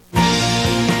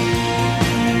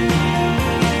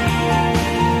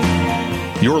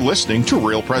You're listening to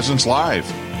Real Presence Live.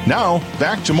 Now,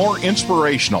 back to more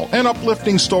inspirational and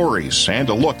uplifting stories and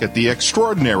a look at the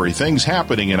extraordinary things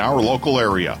happening in our local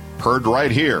area. Heard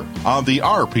right here on the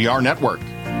RPR Network.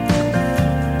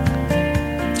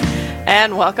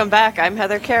 And welcome back. I'm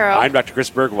Heather Caro. I'm Dr. Chris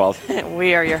Bergwald.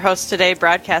 We are your hosts today,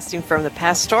 broadcasting from the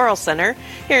Pastoral Center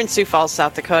here in Sioux Falls,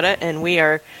 South Dakota, and we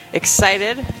are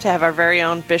excited to have our very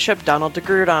own Bishop Donald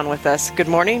DeGroot on with us. Good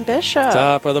morning, Bishop.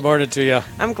 Top of the morning to you.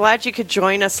 I'm glad you could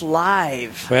join us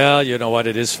live. Well, you know what?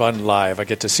 It is fun live. I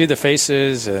get to see the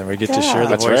faces, and we get to share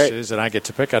the voices, and I get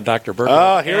to pick on Dr.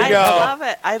 Bergwald. Oh, here we go.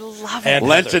 I love it. And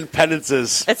Lenten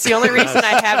penances. It's the only reason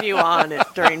I have you on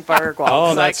during Bergwald. Oh,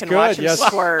 so that's I can good. watch him Yes.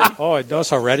 squirm. Oh, it knows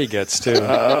how red he gets, too.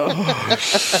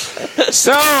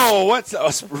 So,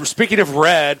 speaking of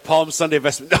red, Palm Sunday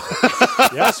investment.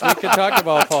 Yes, we can talk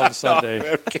about Palm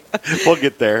Sunday. Okay. We'll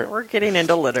get there. We're getting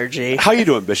into liturgy. How you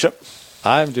doing, Bishop?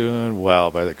 I'm doing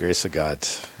well by the grace of God.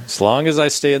 As long as I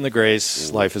stay in the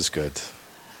grace, life is good.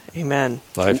 Amen.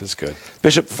 Life is good.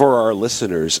 Bishop, for our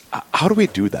listeners, how do we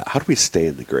do that? How do we stay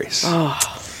in the grace?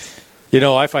 You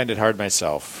know, I find it hard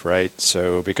myself, right?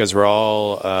 So, because we're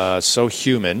all so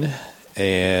human,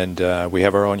 and we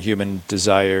have our own human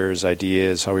desires,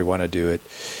 ideas, how we want to do it.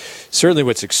 Certainly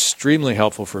what's extremely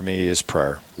helpful for me is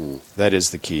prayer. That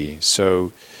is the key.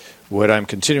 So what I'm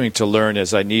continuing to learn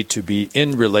is I need to be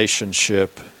in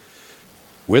relationship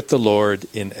with the Lord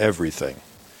in everything.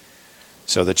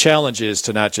 So the challenge is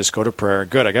to not just go to prayer.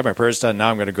 Good, I got my prayers done. Now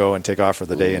I'm going to go and take off for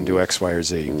the day and do X, Y, or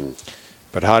Z.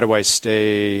 But how do I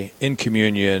stay in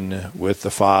communion with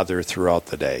the Father throughout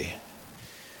the day?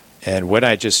 And when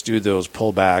I just do those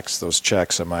pullbacks, those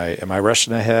checks, am I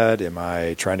rushing ahead? Am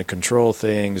I trying to control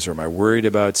things, or am I worried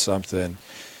about something?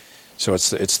 So it's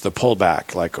the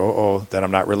pullback, like, then I'm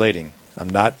not relating.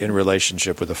 I'm not in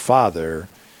relationship with the Father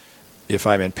if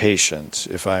I'm impatient,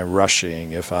 if I'm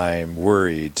rushing, if I'm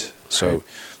worried. So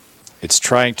it's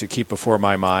trying to keep before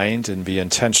my mind and be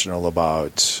intentional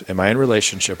about, am I in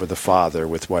relationship with the Father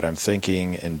with what I'm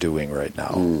thinking and doing right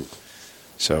now?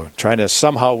 So trying to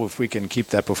somehow, if we can keep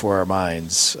that before our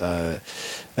minds, I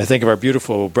think of our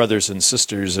beautiful brothers and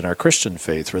sisters in our Christian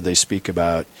faith where they speak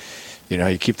about, you know,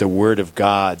 you keep the Word of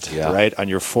God, right, on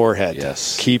your forehead.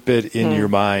 Yes. Keep it in your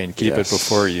mind. Keep it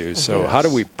before you. So how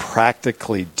do we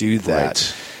practically do that?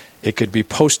 Right. It could be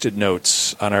Post-it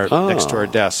notes on our next to our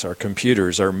desks, our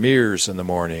computers, our mirrors in the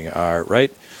morning,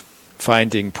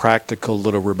 finding practical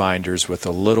little reminders with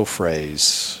a little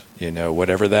phrase. You know,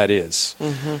 whatever that is.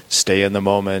 Stay in the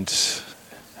moment,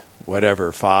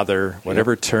 whatever, Father,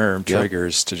 whatever term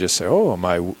triggers to just say, am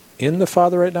I in the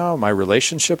Father right now? My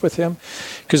relationship with Him?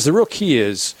 Because the real key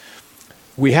is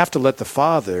we have to let the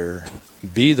Father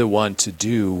be the one to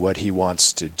do what He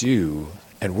wants to do,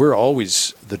 and we're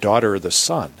always the daughter or the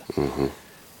son.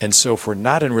 And so if we're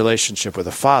not in relationship with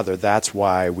the Father, that's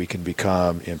why we can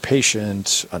become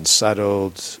impatient,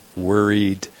 unsettled,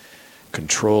 worried,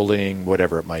 controlling,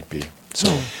 whatever it might be.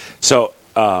 So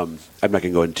I'm not going to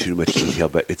go into too much detail,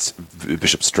 but it's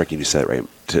Bishop striking. You said it right.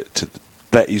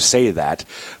 That you say that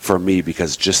for me,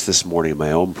 because just this morning in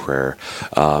my own prayer,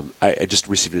 I just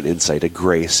received an insight, a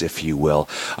grace, if you will,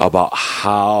 about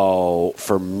how,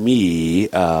 for me,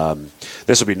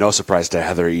 this will be no surprise to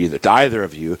Heather to either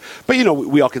of you, but you know,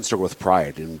 we all can struggle with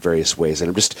pride in various ways, and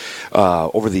I'm just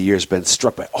over the years been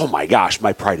struck by, oh my gosh,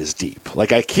 my pride is deep.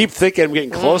 Like I keep thinking I'm getting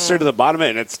closer to the bottom of it,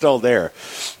 and it's still there.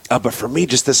 But for me,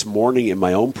 just this morning in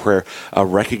my own prayer, a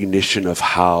recognition of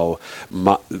how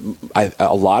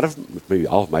a lot of, maybe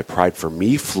all of my pride for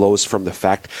me flows from the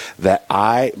fact that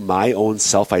my own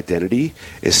self-identity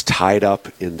is tied up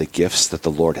in the gifts that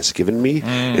the Lord has given me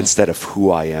instead of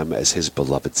who I am as His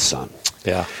beloved Son.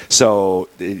 Yeah. So,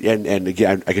 and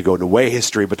again, I could go into way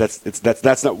history, but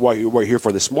that's not what we're here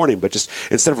for this morning. But just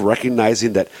instead of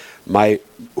recognizing that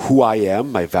who I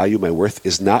am, my value, my worth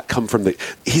is not come from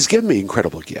He's given me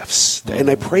incredible gifts,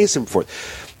 and I praise Him for it.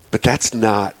 But that's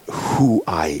not who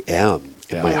I am.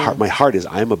 Yeah. My heart is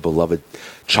I am a beloved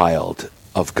child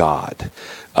of God.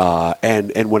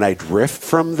 And when I drift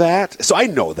from that, so I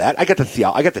know that I got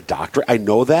the doctorate, I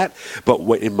know that, but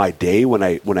in my day when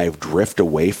I drift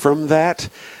away from that,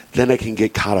 then I can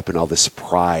get caught up in all this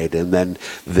pride and then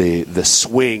the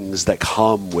swings that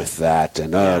come with that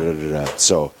and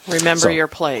So remember your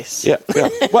place. Yeah.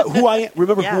 Who I am.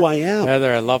 Remember who I am.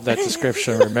 Heather, I love that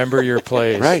description. Remember your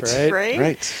place.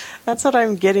 Right. That's what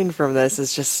I'm getting from this.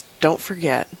 Is just don't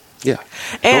forget. Yeah.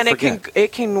 And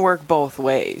it can work both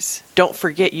ways. Don't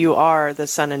forget you are the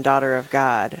son and daughter of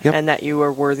God, and that you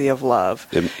are worthy of love.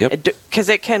 Yep. Because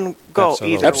it can go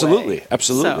either way.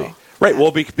 Absolutely. So. Right.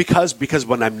 Well, because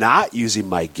when I'm not using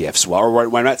my gifts, well, or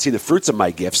when I'm not seeing the fruits of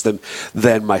my gifts,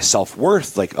 then my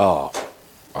self-worth, like,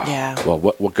 Yeah. well,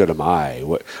 what good am I?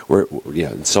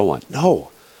 And so on. No.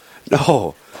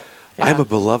 Yeah. I'm a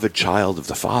beloved child of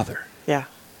the Father. Yeah.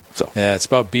 So Yeah, it's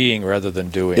about being rather than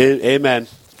doing. Amen.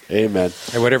 Amen.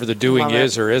 And whatever the doing Love it.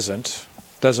 is or isn't,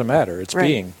 doesn't matter. It's Right.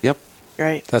 being. Yep.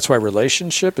 Right. That's why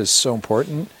relationship is so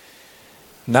important,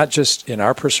 not just in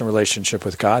our personal relationship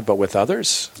with God, but with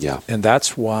others. Yeah. And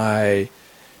that's why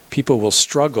people will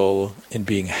struggle in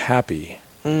being happy.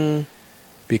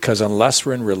 Because unless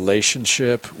we're in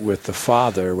relationship with the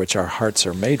Father, which our hearts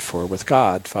are made for, with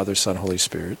God, Father, Son, Holy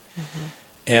Spirit,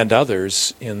 and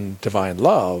others in divine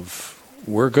love,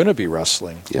 we're going to be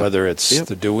wrestling, Yep. whether it's Yep.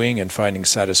 the doing and finding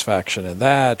satisfaction in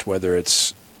that, whether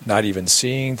it's not even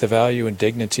seeing the value and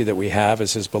dignity that we have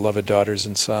as his beloved daughters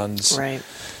and sons. Right.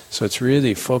 So it's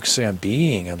really focusing on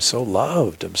being. I'm so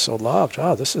loved. I'm so loved.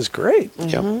 Oh, this is great.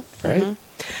 Yep. Right?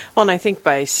 Well, and I think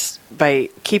by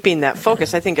keeping that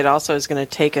focus, I think it also is going to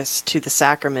take us to the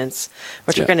sacraments,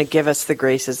 which Yeah. are going to give us the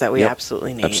graces that we Yep.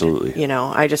 absolutely need. Absolutely. You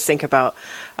know, I just think about,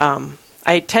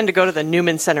 I tend to go to the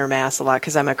Newman Center Mass a lot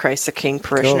because I'm a Christ the King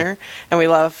parishioner, and we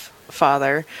love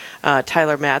Father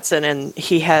Tyler Mattson, and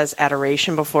he has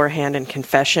adoration beforehand and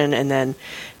confession, and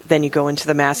then you go into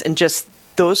the Mass, and just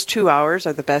those 2 hours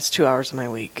are the best 2 hours of my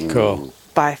week. Cool.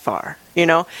 By far, you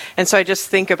know? And so I just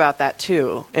think about that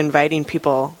too, inviting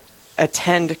people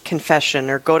attend confession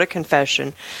or go to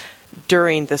confession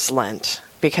during this Lent,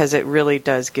 because it really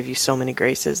does give you so many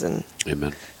graces and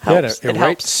Amen. helps. Yeah, it it right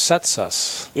helps. sets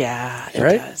us. Yeah, it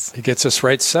Right? does. It gets us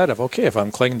right set of, okay, if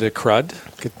I'm clinging to crud,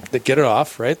 get it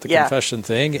off, right? The Yeah. confession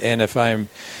thing. And if I'm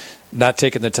not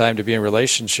taking the time to be in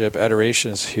relationship,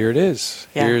 adoration is, here it is.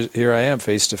 Yeah. Here I am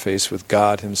face to face with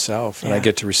God himself, and I Yeah.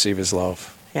 get to receive his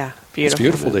love. Yeah, It's beautiful.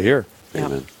 beautiful to hear. Yeah.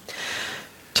 Amen.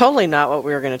 Totally not what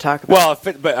we were going to talk about.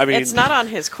 Well, but I mean, it's not on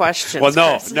his questions. Well,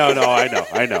 no, Chris. no,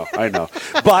 I know.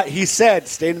 But he said,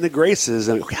 "Staying in the graces,"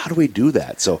 and how do we do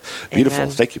that? So beautiful.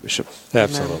 Amen. Thank you, Bishop.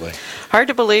 Absolutely. Hard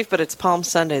to believe, but it's Palm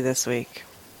Sunday this week.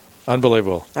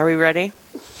 Unbelievable. Are we ready?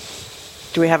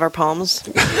 Do we have our palms?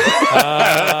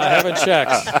 I haven't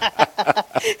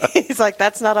checked. He's like,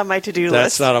 that's not on my to-do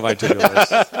That's list. not on my to-do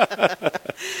list.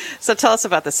 So tell us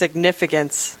about the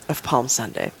significance of Palm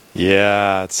Sunday.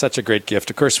 Yeah, it's such a great gift.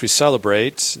 Of course, we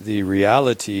celebrate the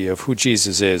reality of who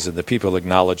Jesus is and the people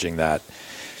acknowledging that.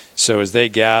 So as they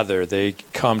gather, they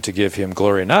come to give him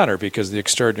glory and honor because the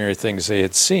extraordinary things they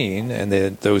had seen, and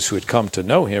then those who had come to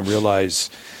know him realize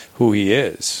who he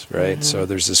is, right? So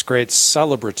there's this great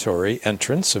celebratory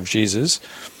entrance of Jesus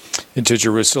into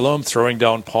Jerusalem, throwing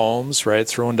down palms, right?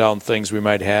 Throwing down things we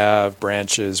might have,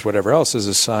 branches, whatever else, as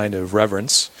a sign of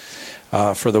reverence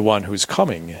for the one who's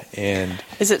coming. And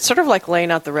Is it sort of like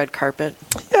laying out the red carpet?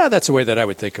 yeah, that's a way that I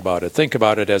would think about it. Think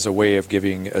about it as a way of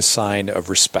giving a sign of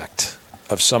respect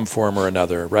of some form or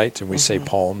another, right? And we say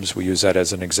palms, we use that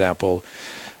as an example.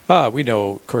 We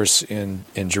know, of course, in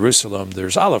Jerusalem,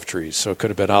 there's olive trees, so it could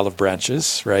have been olive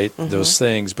branches, right? Those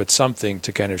things, but something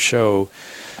to kind of show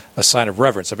a sign of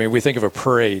reverence. I mean, we think of a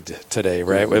parade today,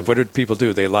 right? What do people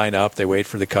do? They line up, they wait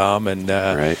for the come, and,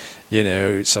 Right. you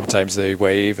know, sometimes they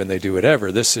wave and they do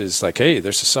whatever. This is like, hey,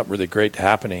 there's something really great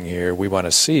happening here. We want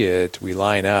to see it. We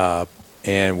line up,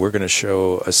 and we're going to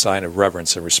show a sign of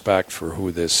reverence and respect for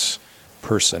who this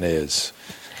person is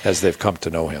as they've come to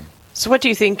know him. So what do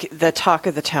you think the talk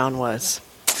of the town was?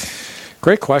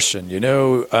 Great question. You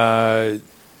know,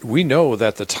 we know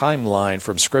that the timeline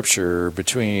from Scripture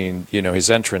between, you know, his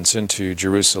entrance into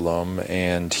Jerusalem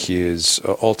and his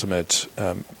ultimate,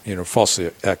 you know,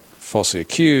 falsely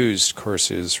accused, of course,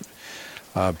 his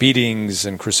beatings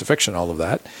and crucifixion, all of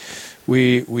that.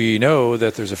 We know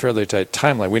that there's a fairly tight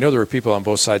timeline. We know there were people on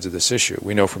both sides of this issue.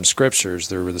 We know from Scriptures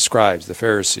there were the scribes, the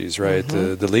Pharisees, right,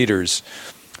 the leaders,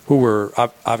 who were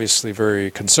obviously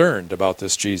very concerned about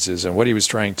this Jesus and what he was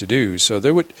trying to do. So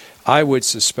I would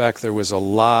suspect there was a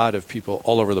lot of people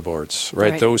all over the boards,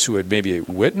 right? Those who had maybe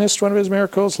witnessed one of his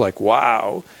miracles, like,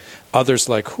 wow. Others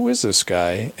like, who is this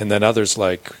guy? And then others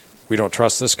like, we don't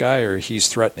trust this guy, or he's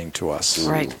threatening to us.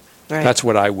 Right. That's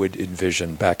what I would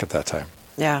envision back at that time.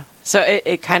 Yeah. So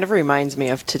it kind of reminds me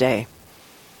of today.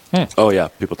 Oh yeah,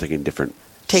 people taking different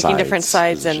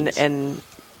Sides positions. and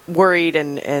worried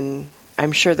and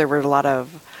I'm sure there were a lot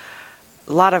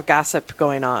of gossip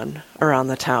going on around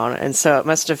the town, and so it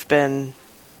must have been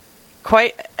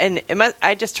quite. And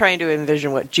I just trying to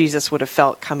envision what Jesus would have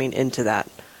felt coming into that,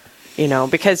 you know,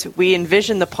 because we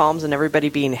envision the palms and everybody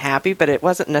being happy, but it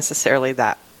wasn't necessarily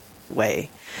that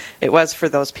way. It was for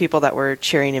those people that were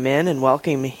cheering him in and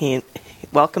welcoming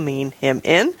him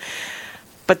in.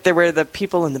 but there were the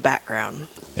people in the background.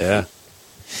 Yeah.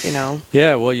 You know?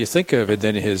 Yeah, well, you think of it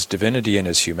then his divinity and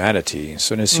his humanity.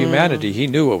 So in his humanity, he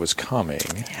knew what was coming.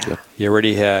 Yeah. He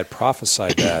already had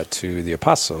prophesied that to the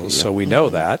apostles, so we know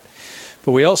that.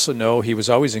 But we also know he was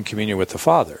always in communion with the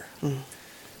Father.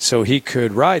 So he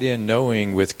could ride in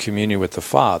knowing with communion with the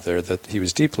Father that he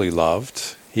was deeply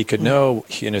loved. He could know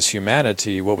in his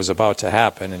humanity what was about to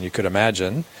happen, and you could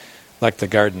imagine, like the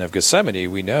Garden of Gethsemane,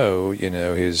 we know,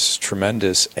 his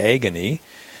tremendous agony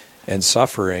and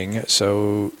suffering.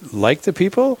 So, like the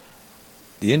people,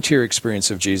 the interior experience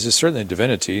of Jesus, certainly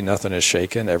divinity, nothing is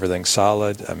shaken, everything's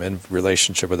solid. I'm in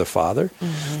relationship with the Father.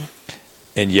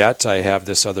 And yet I have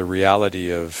this other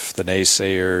reality of the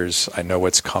naysayers. I know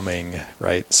what's coming,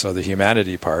 right? So the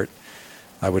humanity part,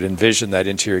 I would envision that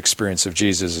interior experience of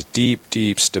Jesus, deep,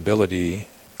 deep stability,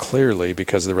 clearly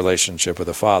because of the relationship with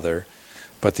the Father,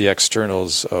 but the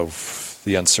externals of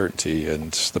the uncertainty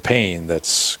and the pain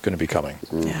that's going to be coming.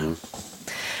 Yeah.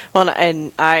 Well,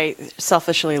 and I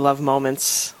selfishly love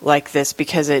moments like this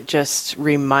because it just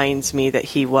reminds me that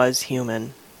he was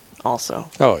human also.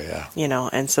 Oh, yeah.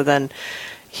 And so then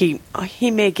he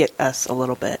may get us a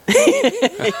little bit.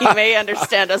 He may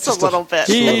understand us a little bit.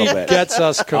 He gets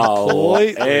us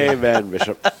completely. Amen,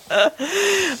 Bishop.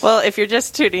 Well, if you're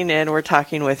just tuning in, we're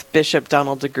talking with Bishop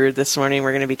Donald DeGrood this morning.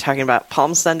 We're going to be talking about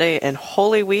Palm Sunday and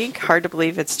Holy Week. Hard to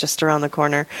believe it's just around the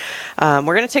corner. We're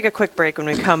going to take a quick break. When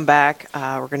we come back,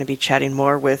 we're going to be chatting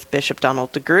more with Bishop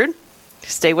Donald DeGrood.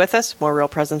 Stay with us. More Real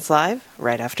Presence Live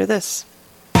right after this.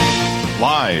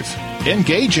 Live,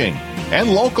 engaging,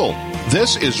 and local.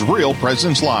 This is Real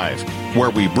Presence Live,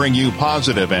 where we bring you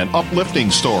positive and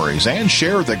uplifting stories and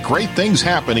share the great things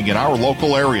happening in our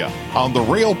local area on the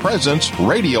Real Presence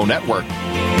Radio Network.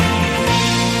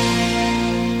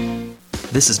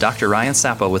 This is Dr. Ryan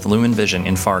Sappo with Lumen Vision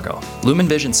in Fargo. Lumen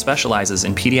Vision specializes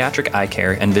in pediatric eye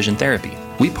care and vision therapy.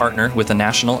 We partner with a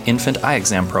national infant eye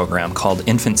exam program called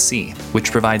Infant C,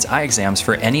 which provides eye exams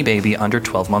for any baby under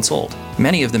 12 months old.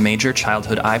 Many of the major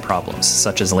childhood eye problems,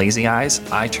 such as lazy eyes,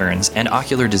 eye turns, and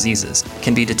ocular diseases,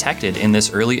 can be detected in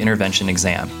this early intervention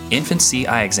exam. Infant C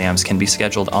eye exams can be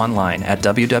scheduled online at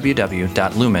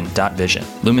www.lumen.vision.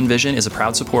 Lumen Vision is a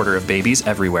proud supporter of babies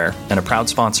everywhere and a proud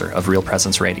sponsor of Real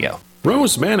Presence Radio.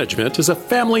 Rose Management is a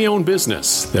family-owned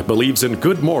business that believes in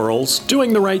good morals,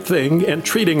 doing the right thing, and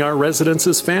treating our residents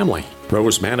as family.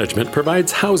 Rose Management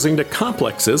provides housing to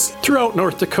complexes throughout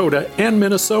North Dakota and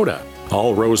Minnesota.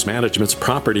 All Rose Management's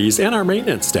properties and our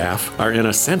maintenance staff are in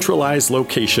a centralized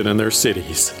location in their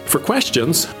cities. For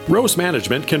questions, Rose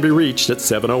Management can be reached at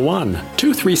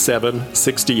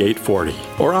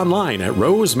 701-237-6840 or online at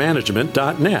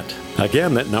rosemanagement.net.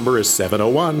 Again, that number is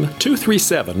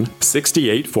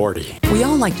 701-237-6840. We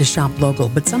all like to shop local,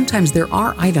 but sometimes there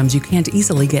are items you can't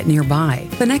easily get nearby.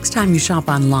 The next time you shop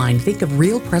online, think of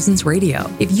Real Presence Radio.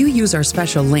 If you use our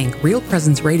special link, Real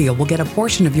Presence Radio will get a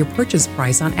portion of your purchase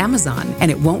price on Amazon,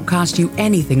 and it won't cost you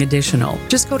anything additional.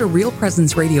 Just go to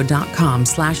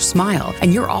realpresenceradio.com/smile,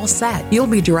 and you're all set. You'll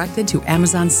be directed to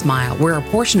Amazon Smile, where a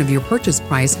portion of your purchase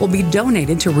price will be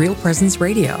donated to Real Presence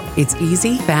Radio. It's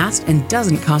easy, fast, and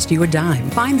doesn't cost you a dime.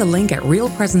 Find the link at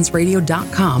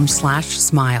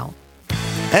realpresenceradio.com/smile.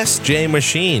 SJ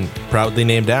Machine, proudly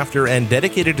named after and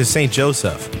dedicated to St.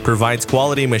 Joseph, provides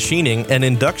quality machining and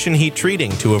induction heat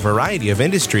treating to a variety of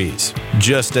industries.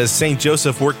 Just as St.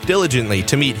 Joseph worked diligently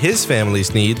to meet his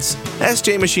family's needs,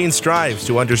 SJ Machine strives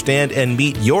to understand and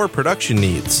meet your production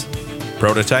needs.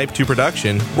 Prototype to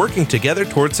production, working together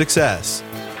toward success.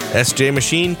 SJ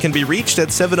Machine can be reached at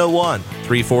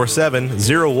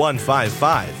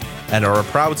 701-347-0155 and are a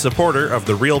proud supporter of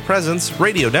the Real Presence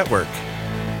Radio Network.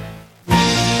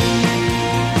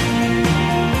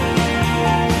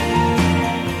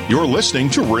 You're listening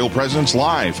to Real Presence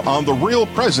Live on the Real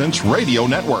Presence Radio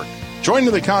Network. Join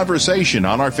in the conversation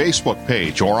on our Facebook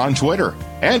page or on Twitter.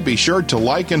 And be sure to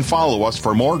like and follow us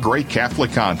for more great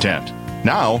Catholic content.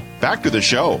 Now, back to the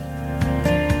show.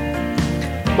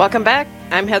 Welcome back.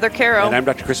 I'm Heather Caro. And I'm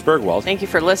Dr. Chris Bergwald. Thank you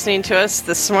for listening to us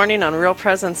this morning on Real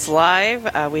Presence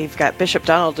Live. We've got Bishop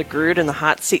Donald DeGrood in the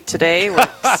hot seat today. We're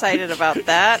excited about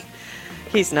that.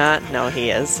 He's not. No, he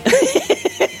is.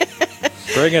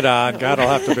 Bring it on. God will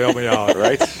have to bail me out,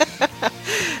 right?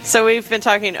 So we've been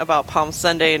talking about Palm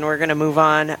Sunday, and we're going to move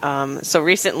on. So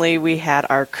recently we had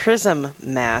our Chrism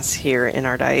Mass here in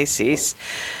our diocese.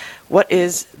 What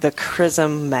is the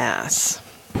Chrism Mass?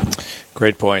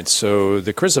 Great point. So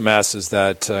the Chrism Mass is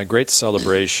that great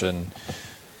celebration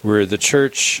where the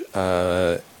Church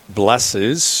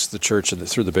blesses, the Church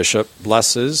through the bishop,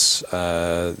 blesses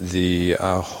the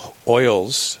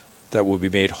oils that will be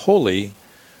made holy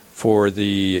for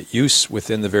the use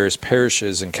within the various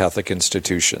parishes and Catholic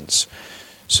institutions.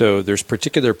 So there's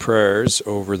particular prayers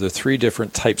over the 3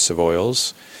 different types of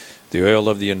oils. The oil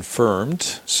of the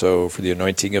infirmed, so for the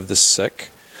anointing of the sick.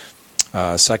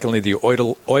 Secondly, the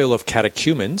oil of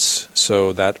catechumens,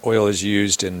 so that oil is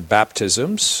used in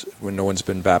baptisms when no one's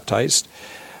been baptized.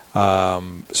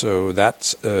 So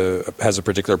that has a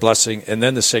particular blessing. And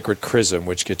then the sacred chrism,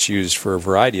 which gets used for a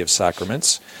variety of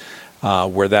sacraments,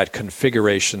 where that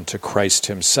configuration to Christ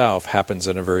himself happens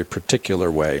in a very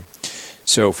particular way.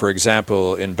 So, for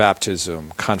example, in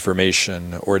baptism,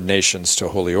 confirmation, ordinations to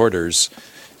holy orders,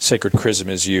 sacred chrism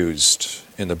is used.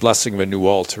 In the blessing of a new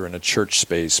altar in a church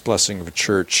space, blessing of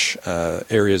church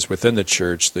areas within the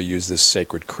church, they use this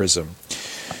sacred chrism.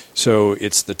 So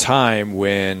it's the time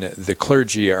when the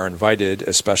clergy are invited,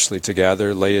 especially to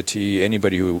gather, laity,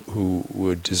 anybody who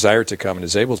would desire to come and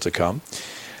is able to come.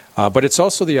 But it's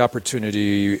also the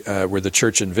opportunity where the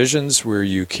church envisions where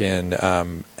you can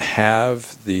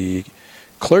have the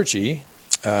clergy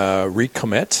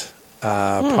recommit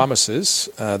promises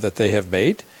that they have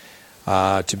made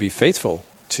to be faithful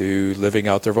to living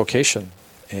out their vocation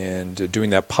and doing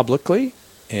that publicly,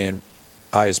 and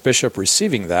I as bishop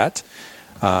receiving that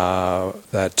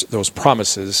those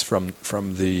promises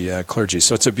from the clergy.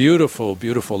 So it's a beautiful,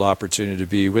 beautiful opportunity to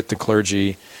be with the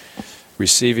clergy,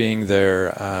 receiving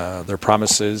their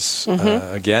promises,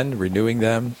 again, renewing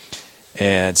them,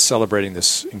 and celebrating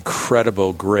this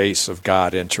incredible grace of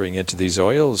God entering into these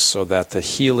oils so that the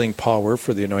healing power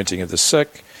for the anointing of the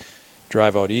sick,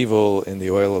 drive out evil in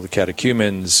the oil of the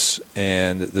catechumens,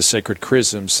 and the sacred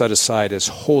chrism set aside as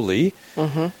holy,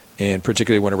 and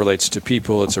particularly when it relates to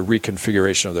people, it's a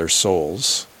reconfiguration of their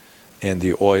souls, and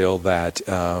the oil that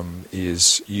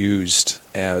is used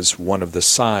as one of the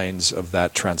signs of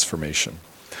that transformation.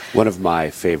 One of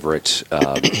my favorite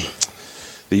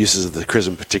the uses of the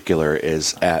chrism in particular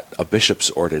is at a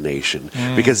bishop's ordination,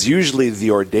 because usually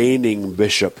the ordaining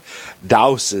bishop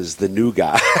douses the new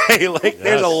guy.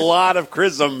 There's a lot of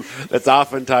chrism that's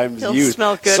oftentimes He'll used.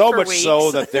 smell good so for much weeks.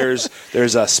 so that there's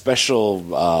a special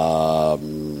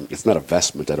it's not a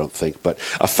vestment, I don't think, but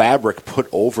a fabric put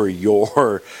over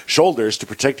your shoulders to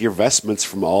protect your vestments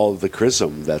from all of the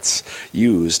chrism that's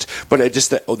used. But it just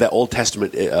that Old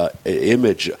Testament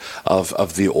image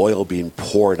of the oil being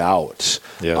poured out.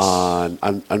 Yes. On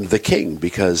the king,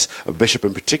 because a bishop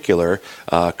in particular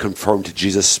conformed to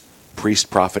Jesus,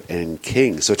 priest, prophet, and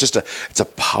king. So it's a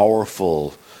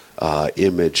powerful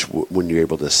image when you're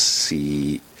able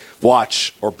to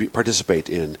watch, or participate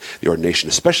in the ordination,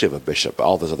 especially of a bishop,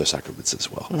 all those other sacraments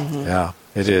as well. Yeah,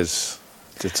 it is.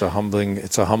 It's a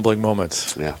humbling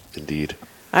moment. Yeah, indeed.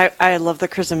 I love the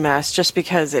Chrism Mass just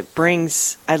because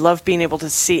I love being able to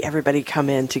see everybody come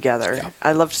in together. Yeah.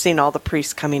 I love seeing all the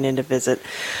priests coming in to visit.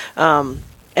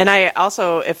 And I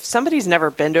also, if somebody's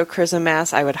never been to a Chrism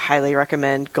Mass, I would highly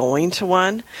recommend going to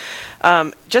one.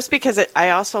 Just because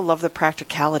I also love the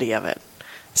practicality of it.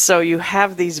 So you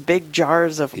have these big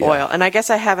jars of oil. And I guess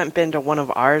I haven't been to one of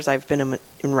ours. I've been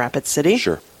in Rapid City.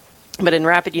 Sure. But in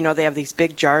Rapid, they have these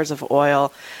big jars of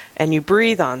oil, and you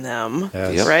breathe on them,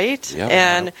 Yes. right? Yep.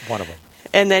 And One of them.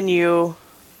 and then you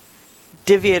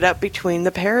divvy it up between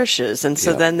the parishes, and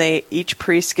so Yep. then each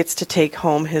priest gets to take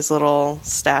home his little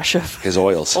stash of His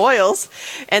oils.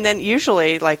 and then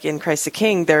usually, like in Christ the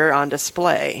King, they're on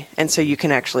display, and so you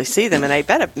can actually see them. And I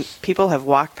bet people have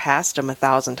walked past them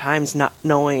 1,000 times, not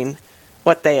knowing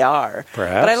what they are.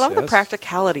 Perhaps, but I love the yes.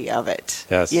 practicality of it.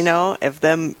 Yes. Of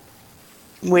them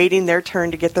waiting their turn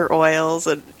to get their oils,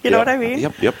 and you know what I mean.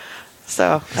 Yep.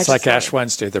 So It's like Ash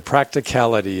Wednesday, the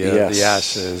practicality of Yes. the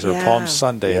ashes, or Yeah. Palm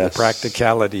Sunday, Yes. the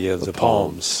practicality of the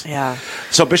palms. Yeah.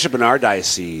 So, Bishop, in our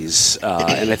diocese,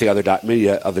 and I think many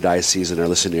other dioceses in our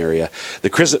listening area,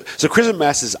 Chrism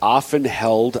Mass is often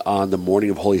held on the morning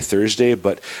of Holy Thursday,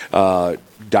 but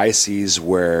dioceses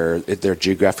where they're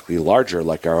geographically larger,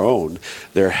 like our own,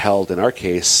 they're held, in our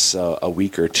case, a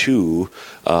week or two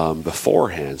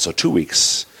beforehand, so 2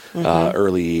 weeks.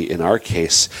 Early in our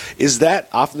case. Is that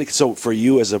often so for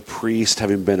you as a priest,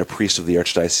 having been a priest of the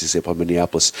Archdiocese of St. Paul,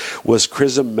 Minneapolis, was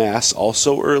Chrism Mass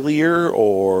also earlier,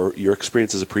 or your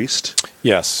experience as a priest?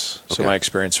 Yes. So Okay. my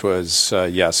experience was,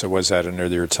 yes, it was at an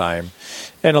earlier time.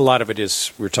 And a lot of it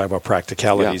is, we were talking about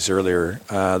practicalities earlier,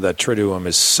 that Triduum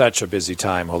is such a busy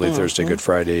time, Holy Thursday, Good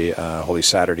Friday, Holy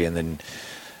Saturday, and then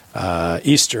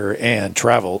Easter and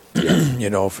travel,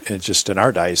 just in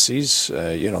our diocese,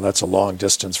 that's a long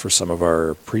distance for some of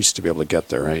our priests to be able to get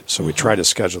there. Right. So we try to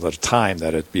schedule at a time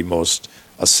that it be most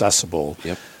accessible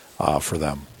for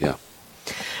them. Yeah.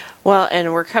 Well,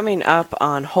 and we're coming up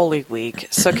on Holy Week.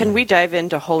 So can we dive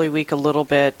into Holy Week a little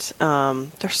bit?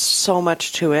 There's so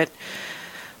much to it.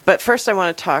 But first I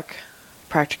want to talk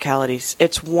practicalities.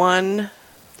 It's one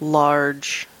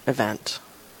large event.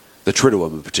 The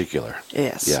Triduum in particular.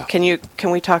 Yes. Yeah.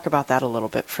 Can we talk about that a little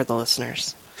bit for the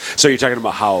listeners? So you're talking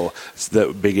about how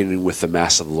beginning with the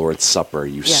Mass of the Lord's Supper,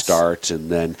 you start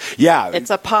and then, it's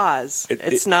a pause.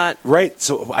 It's not right.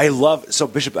 So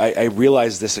Bishop, I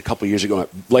realized this a couple years ago.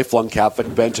 Lifelong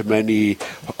Catholic, been to many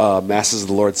Masses of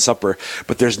the Lord's Supper,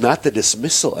 but there's not the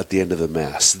dismissal at the end of the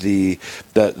Mass. The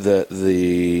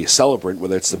celebrant,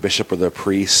 whether it's the bishop or the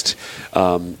priest,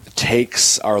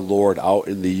 takes our Lord out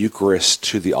in the Eucharist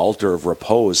to the altar of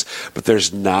repose, but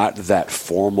there's not that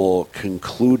formal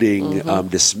concluding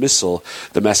dismissal.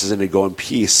 The Mass is in to go in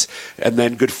peace, and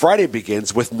then Good Friday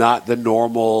begins with not the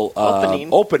normal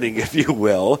opening, if you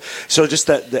will. So just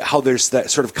that how there's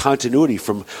that sort of continuity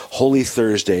from Holy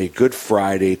Thursday, Good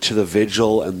Friday to the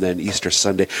Vigil, and then Easter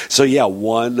Sunday. So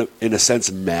one, in a sense,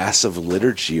 massive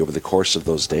liturgy over the course of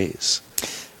those days.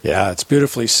 Yeah, it's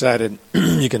beautifully said, and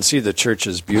you can see the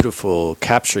Church's beautiful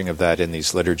capturing of that in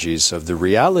these liturgies, of the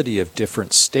reality of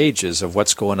different stages of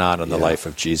what's going on in the life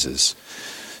of Jesus.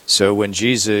 So when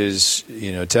Jesus,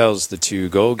 tells the two,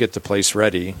 go get the place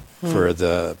ready for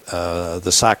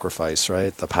the sacrifice,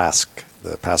 right? The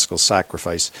Paschal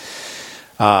sacrifice.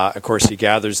 Of course, he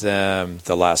gathers them.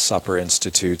 The Last Supper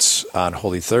institutes on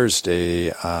Holy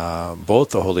Thursday both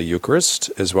the Holy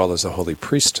Eucharist as well as the Holy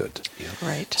Priesthood. Yeah.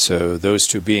 Right. So those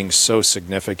two being so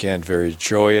significant, very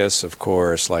joyous, of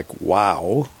course, like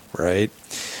wow, right?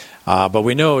 But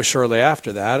we know shortly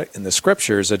after that, in the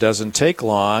Scriptures, it doesn't take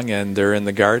long, and they're in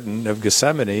the Garden of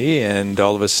Gethsemane, and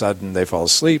all of a sudden they fall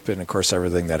asleep, and of course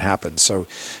everything that happens. So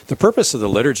the purpose of the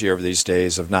liturgy over these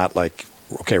days of not like,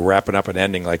 wrapping up and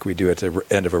ending like we do at the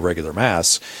end of a regular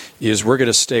Mass, is we're going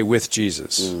to stay with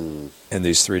Jesus in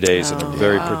these 3 days in a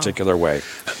very particular way.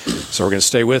 So we're going to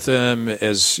stay with him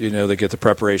as, they get the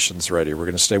preparations ready. We're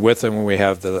going to stay with him when we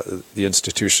have the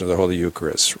institution of the Holy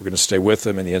Eucharist. We're going to stay with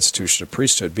him in the institution of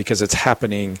priesthood because it's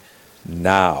happening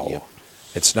now. Yep.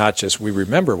 It's not just we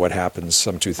remember what happened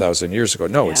some 2,000 years ago.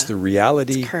 No, it's the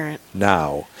reality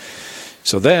now.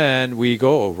 So then we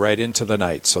go right into the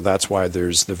night. So that's why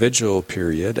there's the vigil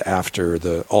period after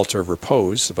the altar of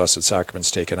repose, the Blessed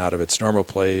Sacrament's taken out of its normal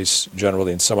place,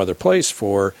 generally in some other place,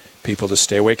 for people to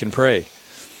stay awake and pray,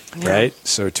 right?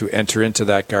 So to enter into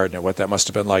that garden and what that must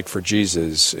have been like for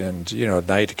Jesus. And, at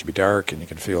night it can be dark and you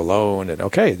can feel alone. And,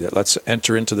 let's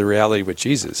enter into the reality with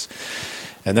Jesus.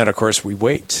 And then, of course, we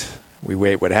wait. We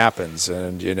wait what happens.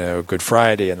 And, Good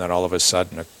Friday, and then all of a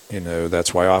sudden,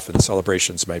 that's why often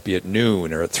celebrations might be at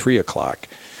noon or at 3 o'clock.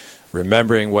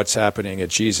 Remembering what's happening at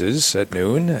Jesus at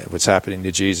noon, what's happening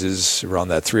to Jesus around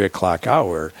that 3 o'clock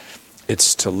hour.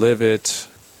 It's to live it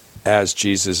as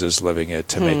Jesus is living it,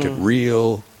 to make it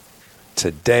real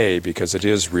today, because it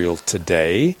is real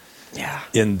today. Yeah.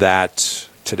 In that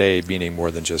today meaning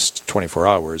more than just 24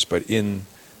 hours, but in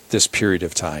this period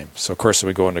of time. So, of course,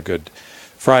 we go into Good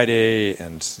Friday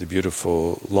and the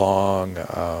beautiful long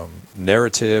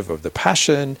narrative of the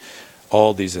Passion,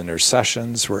 all these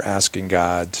intercessions we're asking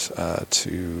God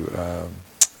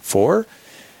for.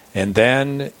 And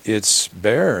then it's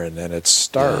barren and it's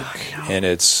stark and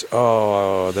it's,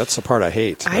 that's the part I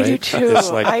hate. Right? I do too.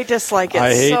 It's like, I dislike it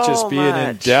I hate so just being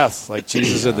in death, like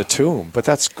Jesus in the tomb. But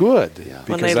that's good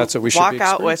because that's what we should be walk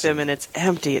out with him and it's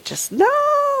empty. It just,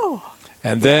 no.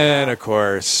 And then, of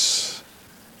course,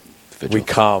 we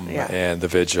come, and the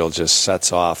Vigil just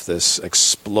sets off this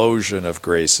explosion of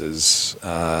graces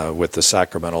with the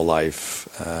sacramental life,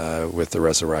 with the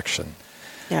resurrection.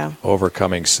 Yeah.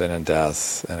 Overcoming sin and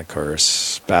death, and, of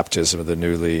course, baptism of the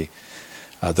newly,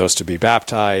 those to be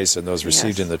baptized, and those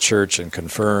received in the church and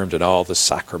confirmed, and all the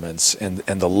sacraments, and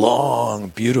the long,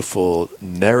 beautiful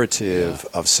narrative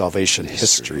of salvation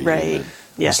history. Right.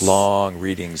 Those long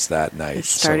readings that night. It's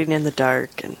starting in the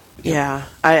dark, and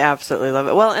I absolutely love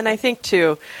it. Well, and I think,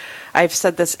 too, I've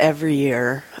said this every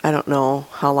year. I don't know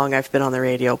how long I've been on the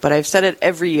radio, but I've said it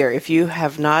every year. If you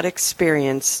have not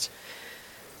experienced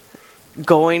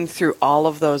going through all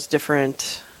of those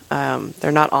different,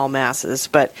 they're not all masses,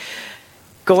 but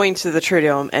going to the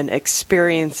Triduum and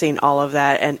experiencing all of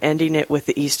that and ending it with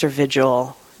the Easter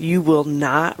Vigil, you will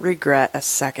not regret a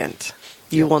second.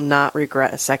 You will not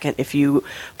regret a second if you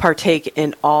partake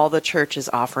in all the church is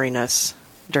offering us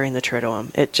during the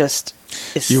Triduum. It just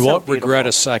is You so won't beautiful. regret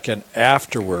a second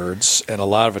afterwards and a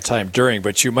lot of a time during,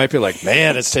 but you might be like,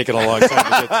 man, it's taken a long time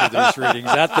to get through these readings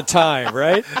at the time,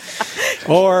 right?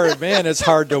 Or, man, it's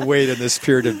hard to wait in this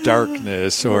period of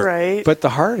darkness. Or, right. But the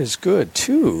heart is good,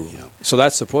 too. Yeah. So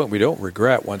that's the point. We don't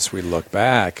regret once we look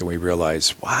back and we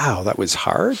realize, wow, that was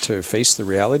hard to face the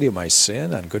reality of my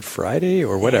sin on Good Friday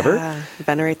or whatever. Yeah,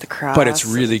 venerate the cross. But it's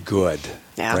really good.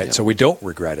 Yeah. Right? So we don't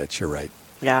regret it. You're right.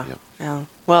 Yeah. Yeah.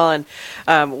 Well, and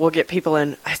we'll get people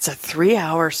in. It's a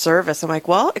 3-hour service. I'm like,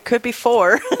 well, it could be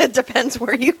 4. It depends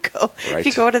where you go. Right. If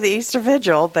you go to the Easter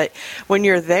Vigil, but when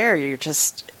you're there, you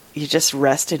just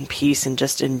rest in peace and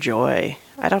just enjoy.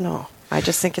 I don't know. I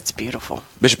just think it's beautiful.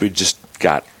 Bishop, we just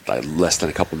got less than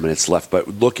a couple minutes left, but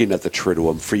looking at the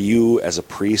Triduum, for you as a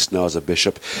priest, now as a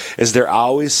bishop, is there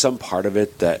always some part of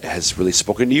it that has really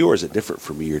spoken to you, or is it different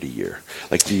from year to year?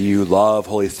 Like, do you love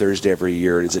Holy Thursday every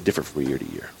year, or is it different from year to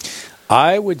year?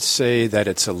 I would say that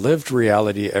it's a lived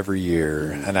reality every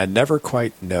year, and I never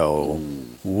quite know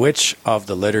which of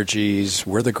the liturgies,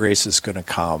 where the grace is going to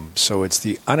come. So it's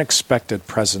the unexpected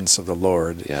presence of the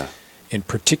Lord in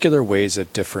particular ways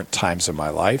at different times of my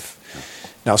life.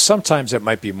 Now, sometimes it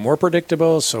might be more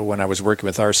predictable. So when I was working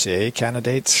with RCA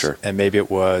candidates, and maybe it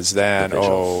was then,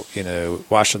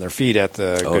 washing their feet at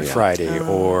the Good Friday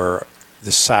or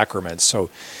the sacraments. So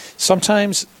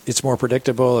sometimes it's more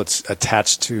predictable. It's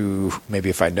attached to maybe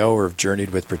if I know or have journeyed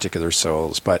with particular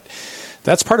souls. But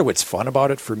that's part of what's fun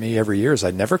about it for me every year is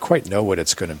I never quite know what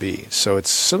it's going to be. So it's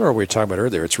similar to what we were talking about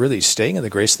earlier. It's really staying in the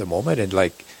grace of the moment and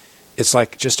it's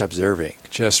like just observing,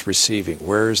 just receiving.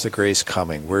 Where's the grace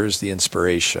coming? Where's the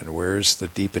inspiration? Where's the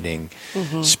deepening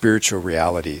spiritual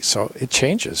reality? So it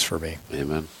changes for me.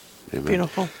 Amen. Amen.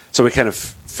 Beautiful. So we kind of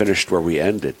finished where we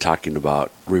ended, talking about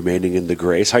remaining in the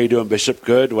grace. How you doing, Bishop?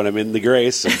 Good. When I'm in the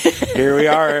grace. And here we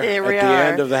are at the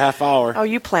end of the half hour. Oh,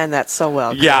 you planned that so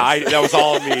well, Chris. Yeah, that was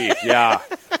all me. Yeah.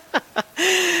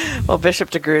 Well,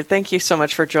 Bishop DeGrood, thank you so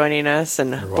much for joining us,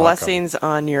 and blessings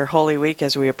on your Holy Week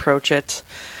as we approach it.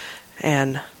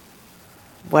 And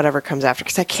whatever comes after,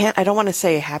 because I don't want to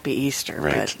say Happy Easter.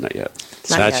 Right, but not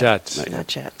yet.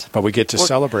 Not yet. But we get to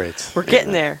celebrate. We're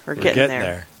getting there. We're getting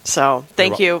there. So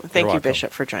thank you,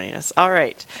 Bishop, for joining us. All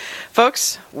right,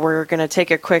 folks, we're going to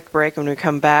take a quick break. When we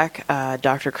come back,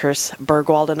 Dr. Chris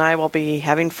Burgwald and I will be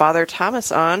having Father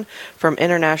Thomas on from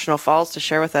International Falls to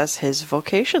share with us his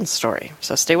vocation story.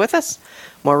 So stay with us.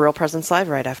 More Real Presence Live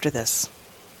right after this.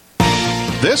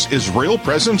 This is Real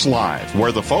Presence Live,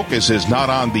 where the focus is not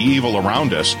on the evil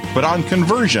around us, but on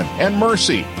conversion and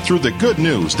mercy through the good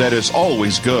news that is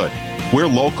always good. We're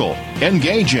local,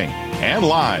 engaging, and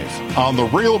live on the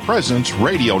Real Presence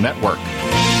Radio Network.